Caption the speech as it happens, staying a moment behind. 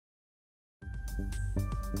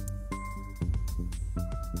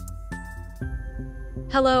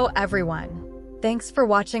Hello, everyone. Thanks for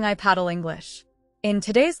watching iPaddle English. In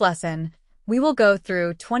today's lesson, we will go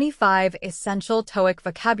through 25 essential TOEIC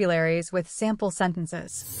vocabularies with sample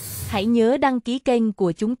sentences. Hãy nhớ đăng ký kênh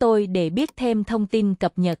của chúng tôi để biết thêm thông tin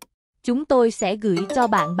cập nhật. Chúng tôi sẽ gửi cho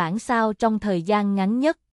bạn bản sao trong thời gian ngắn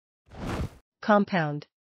nhất. Compound.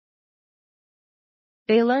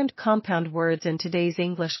 They learned compound words in today's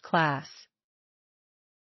English class.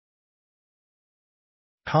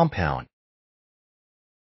 Compound.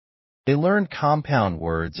 They learned compound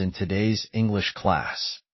words in today's English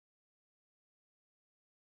class.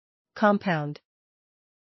 Compound.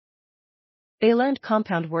 They learned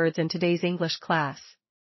compound words in today's English class.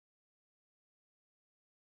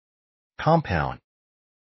 Compound.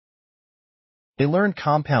 They learned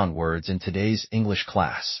compound words in today's English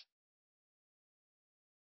class.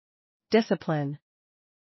 Discipline.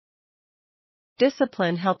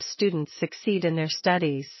 Discipline helps students succeed in their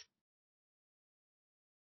studies.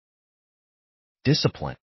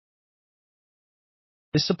 Discipline.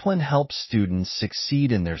 Discipline helps students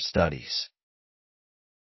succeed in their studies.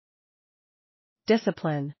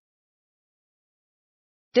 Discipline.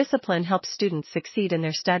 Discipline helps students succeed in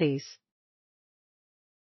their studies.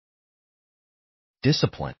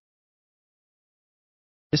 Discipline.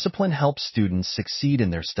 Discipline helps students succeed in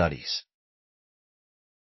their studies.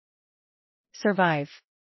 Survive.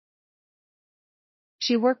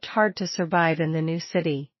 She worked hard to survive in the new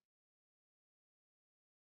city.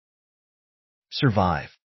 Survive.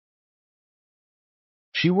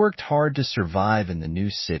 She worked hard to survive in the new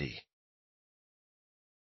city.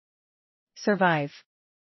 Survive.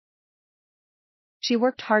 She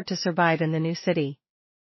worked hard to survive in the new city.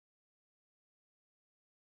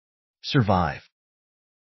 Survive.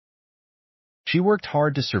 She worked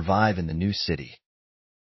hard to survive in the new city.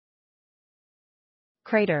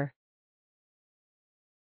 Crater.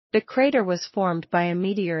 The crater was formed by a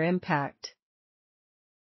meteor impact.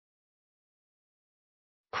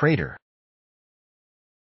 Crater.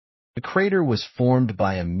 The crater was formed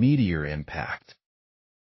by a meteor impact.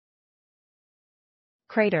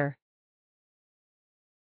 Crater.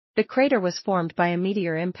 The crater was formed by a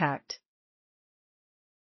meteor impact.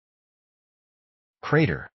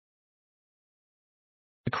 Crater.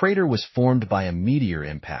 The crater was formed by a meteor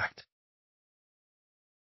impact.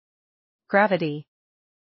 Gravity.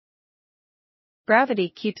 Gravity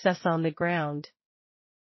keeps us on the ground.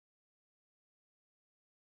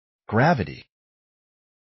 Gravity.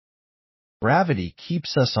 Gravity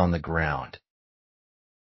keeps us on the ground.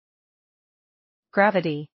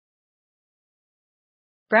 Gravity.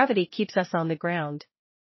 Gravity keeps us on the ground.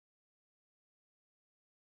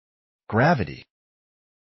 Gravity.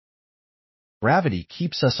 Gravity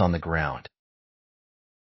keeps us on the ground.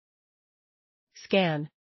 Scan.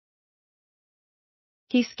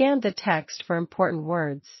 He scanned the text for important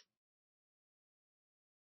words.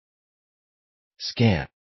 Scan.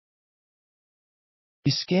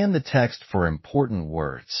 He scanned the text for important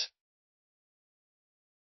words.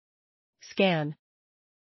 Scan.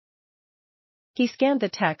 He scanned the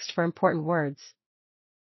text for important words.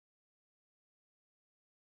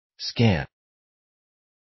 Scan.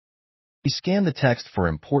 He scanned the text for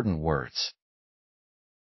important words.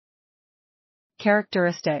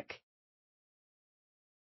 Characteristic.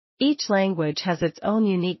 Each language has its own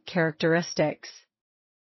unique characteristics.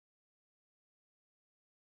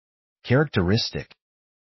 Characteristic.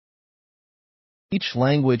 Each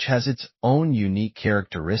language has its own unique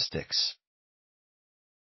characteristics.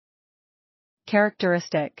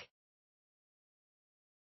 Characteristic.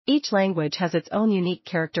 Each language has its own unique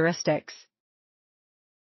characteristics.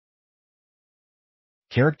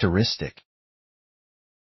 Characteristic.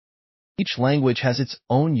 Each language has its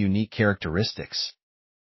own unique characteristics.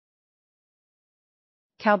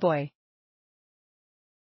 Cowboy.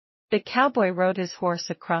 The cowboy rode his horse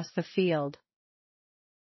across the field.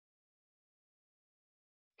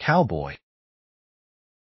 Cowboy.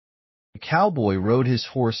 The cowboy rode his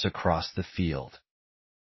horse across the field.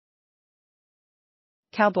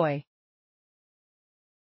 Cowboy.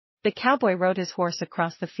 The cowboy rode his horse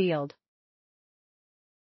across the field.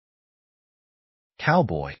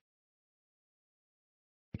 Cowboy.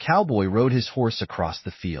 The cowboy rode his horse across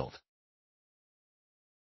the field.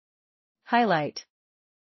 Highlight.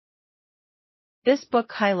 This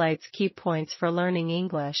book highlights key points for learning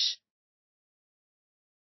English.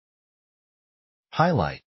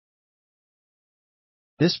 Highlight.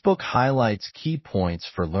 This book highlights key points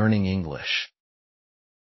for learning English.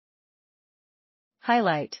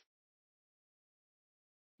 Highlight.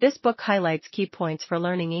 This book highlights key points for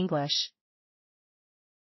learning English.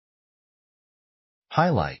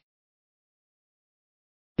 Highlight.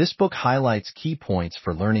 This book highlights key points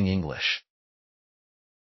for learning English.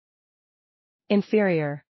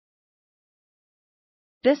 Inferior.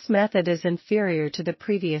 This method is inferior to the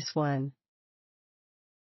previous one.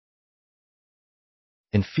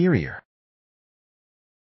 Inferior.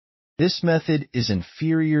 This method is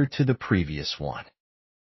inferior to the previous one.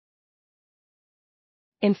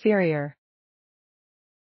 Inferior.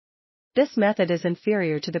 This method is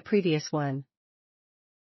inferior to the previous one.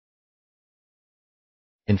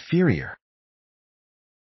 Inferior.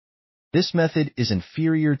 This method is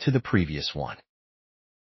inferior to the previous one.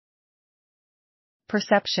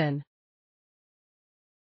 Perception.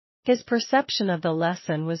 His perception of the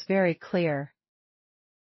lesson was very clear.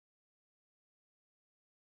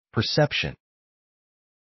 Perception.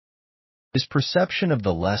 His perception of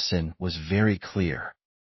the lesson was very clear.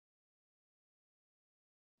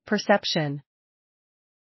 Perception.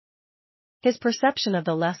 His perception of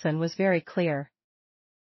the lesson was very clear.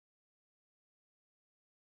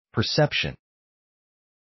 Perception.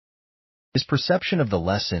 His perception of the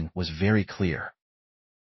lesson was very clear.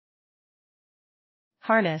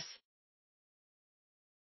 Harness.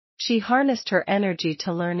 She harnessed her energy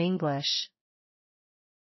to learn English.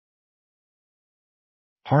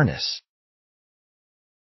 Harness.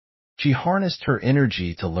 She harnessed her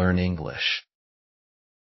energy to learn English.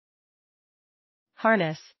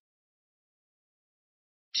 Harness.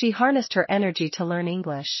 She harnessed her energy to learn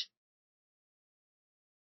English.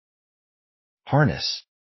 Harness.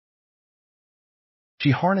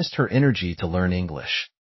 She harnessed her energy to learn English.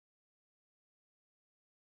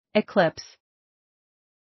 Eclipse.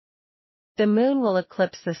 The moon will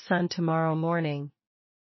eclipse the sun tomorrow morning.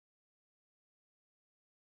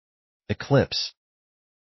 Eclipse.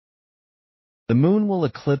 The moon will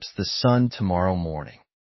eclipse the sun tomorrow morning.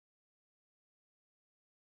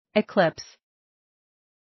 Eclipse.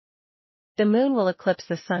 The moon will eclipse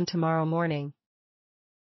the sun tomorrow morning.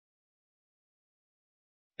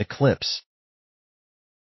 Eclipse.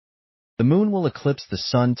 The moon will eclipse the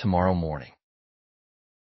sun tomorrow morning.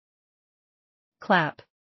 Clap.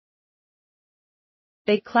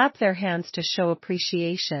 They clap their hands to show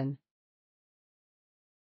appreciation.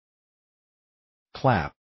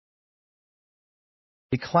 Clap.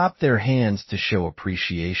 They clap their hands to show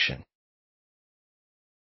appreciation.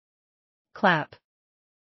 Clap.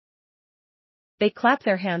 They clap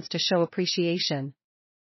their hands to show appreciation.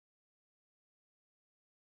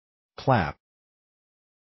 Clap.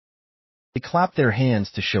 They clap their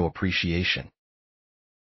hands to show appreciation.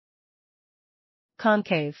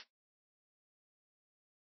 Concave.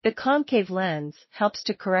 The concave lens helps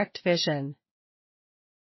to correct vision.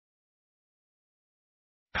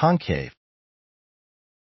 Concave.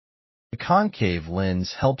 The concave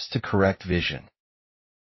lens helps to correct vision.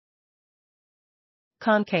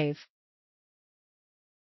 Concave.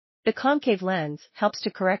 The concave lens helps to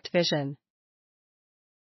correct vision.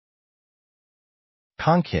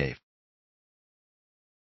 Concave.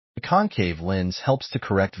 The concave lens helps to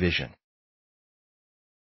correct vision.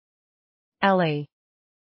 Ally.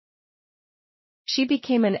 She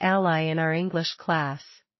became an ally in our English class.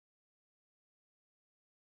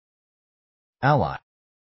 Ally.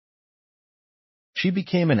 She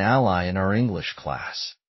became an ally in our English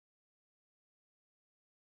class.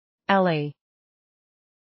 Ally.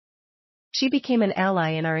 She became an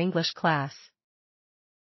ally in our English class.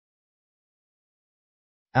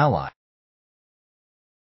 Ally.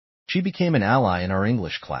 She became an ally in our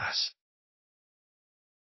English class.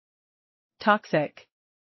 Toxic.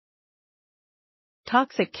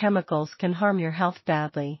 Toxic chemicals can harm your health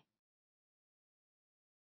badly.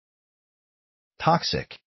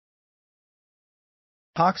 Toxic.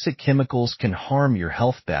 Toxic chemicals can harm your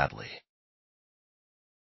health badly.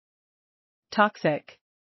 Toxic.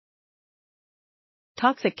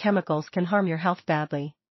 Toxic chemicals can harm your health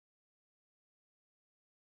badly.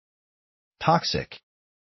 Toxic.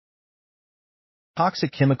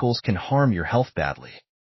 Toxic chemicals can harm your health badly.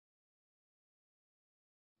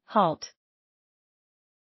 Halt.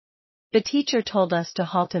 The teacher told us to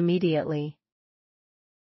halt immediately.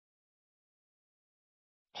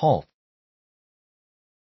 Halt.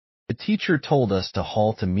 The teacher told us to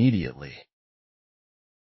halt immediately.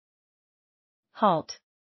 Halt.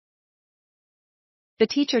 The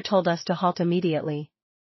teacher told us to halt immediately.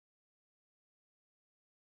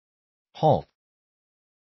 Halt.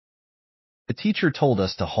 The teacher told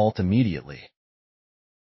us to halt immediately.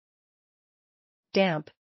 Damp.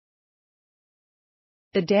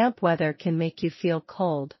 The damp weather can make you feel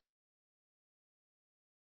cold.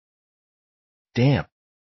 Damp.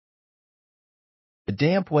 The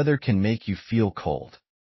damp weather can make you feel cold.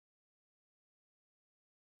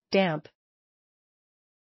 Damp.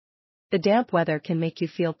 The damp weather can make you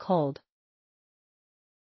feel cold.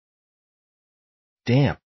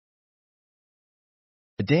 Damp.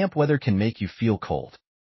 The damp weather can make you feel cold.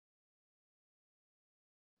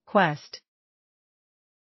 Quest.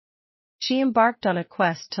 She embarked on a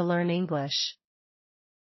quest to learn English.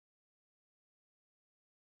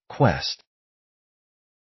 Quest.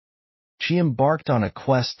 She embarked on a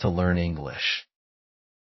quest to learn English.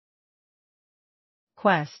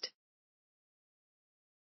 Quest.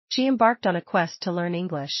 She embarked on a quest to learn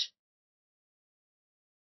English.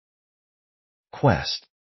 Quest.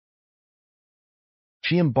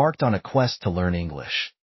 She embarked on a quest to learn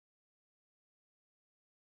English.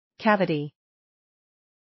 Cavity.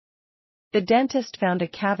 The dentist found a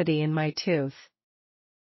cavity in my tooth.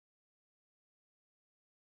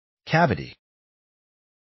 Cavity.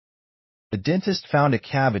 The dentist found a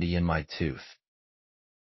cavity in my tooth.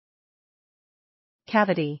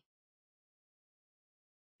 Cavity.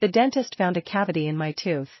 The dentist found a cavity in my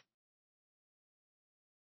tooth.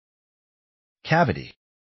 Cavity.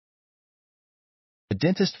 The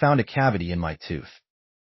dentist found a cavity in my tooth.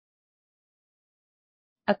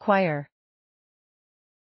 Acquire.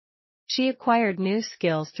 She acquired new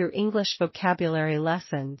skills through English vocabulary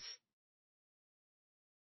lessons.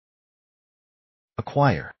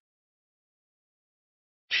 Acquire.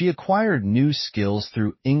 She acquired new skills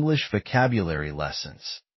through English vocabulary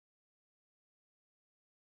lessons.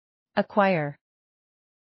 Acquire.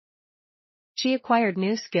 She acquired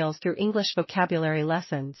new skills through English vocabulary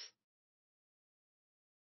lessons.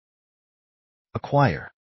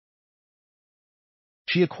 Acquire.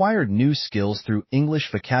 She acquired new skills through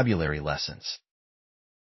English vocabulary lessons.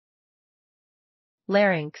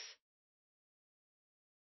 Larynx.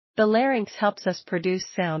 The larynx helps us produce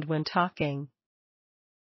sound when talking.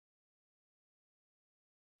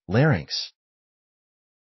 Larynx.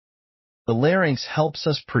 The larynx helps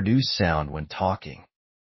us produce sound when talking.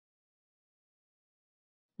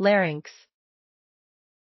 Larynx.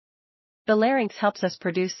 The larynx helps us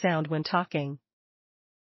produce sound when talking.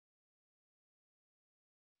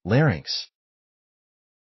 Larynx.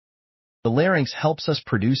 The larynx helps us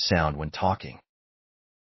produce sound when talking.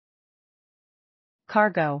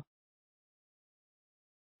 Cargo.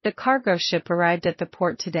 The cargo ship arrived at the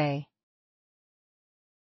port today.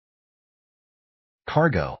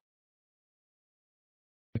 Cargo.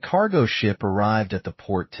 The cargo ship arrived at the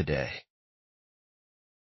port today.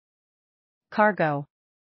 Cargo.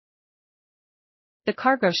 The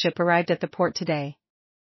cargo ship arrived at the port today.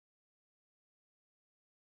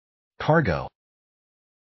 Cargo.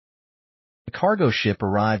 The cargo ship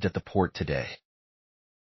arrived at the port today.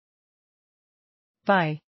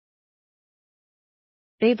 Vie.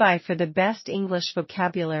 They vie for the best English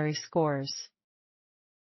vocabulary scores.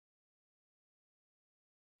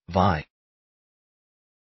 Vie.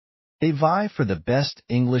 They vie for the best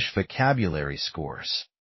English vocabulary scores.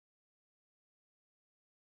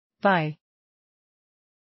 Vie.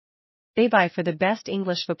 They vie for the best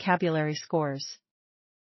English vocabulary scores.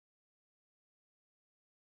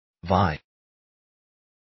 Vie.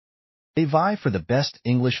 They vie for the best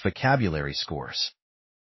English vocabulary scores.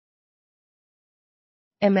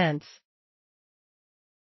 Immense.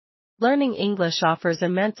 Learning English offers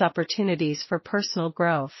immense opportunities for personal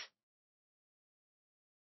growth.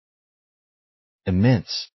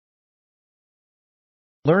 Immense.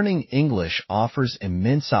 Learning English offers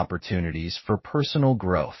immense opportunities for personal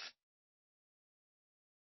growth.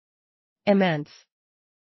 Immense.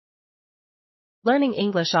 Learning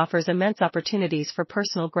English offers immense opportunities for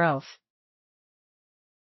personal growth.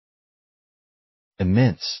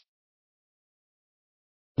 Immense.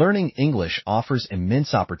 Learning English offers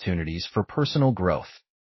immense opportunities for personal growth.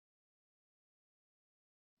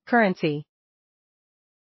 Currency.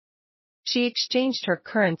 She exchanged her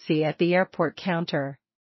currency at the airport counter.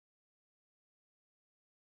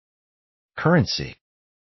 Currency.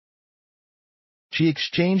 She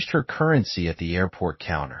exchanged her currency at the airport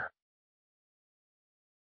counter.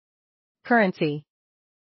 Currency.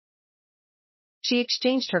 She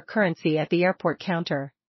exchanged her currency at the airport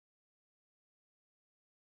counter.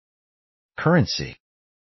 Currency.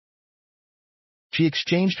 She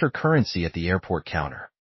exchanged her currency at the airport counter.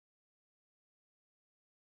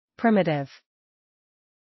 Primitive.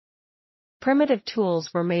 Primitive tools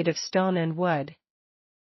were made of stone and wood.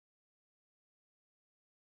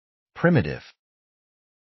 Primitive.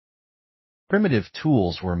 Primitive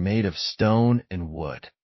tools were made of stone and wood.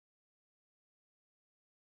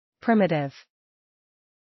 Primitive.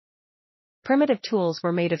 Primitive tools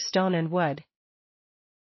were made of stone and wood.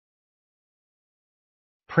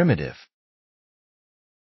 Primitive.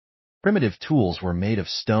 Primitive tools were made of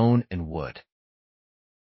stone and wood.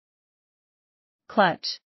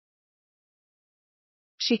 Clutch.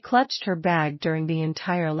 She clutched her bag during the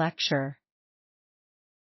entire lecture.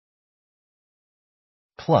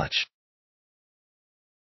 Clutch.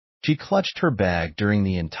 She clutched her bag during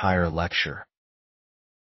the entire lecture.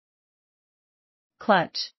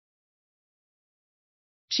 Clutch.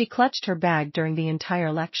 She clutched her bag during the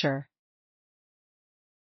entire lecture.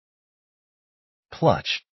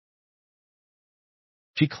 Clutch.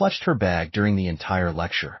 She clutched her bag during the entire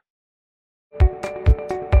lecture.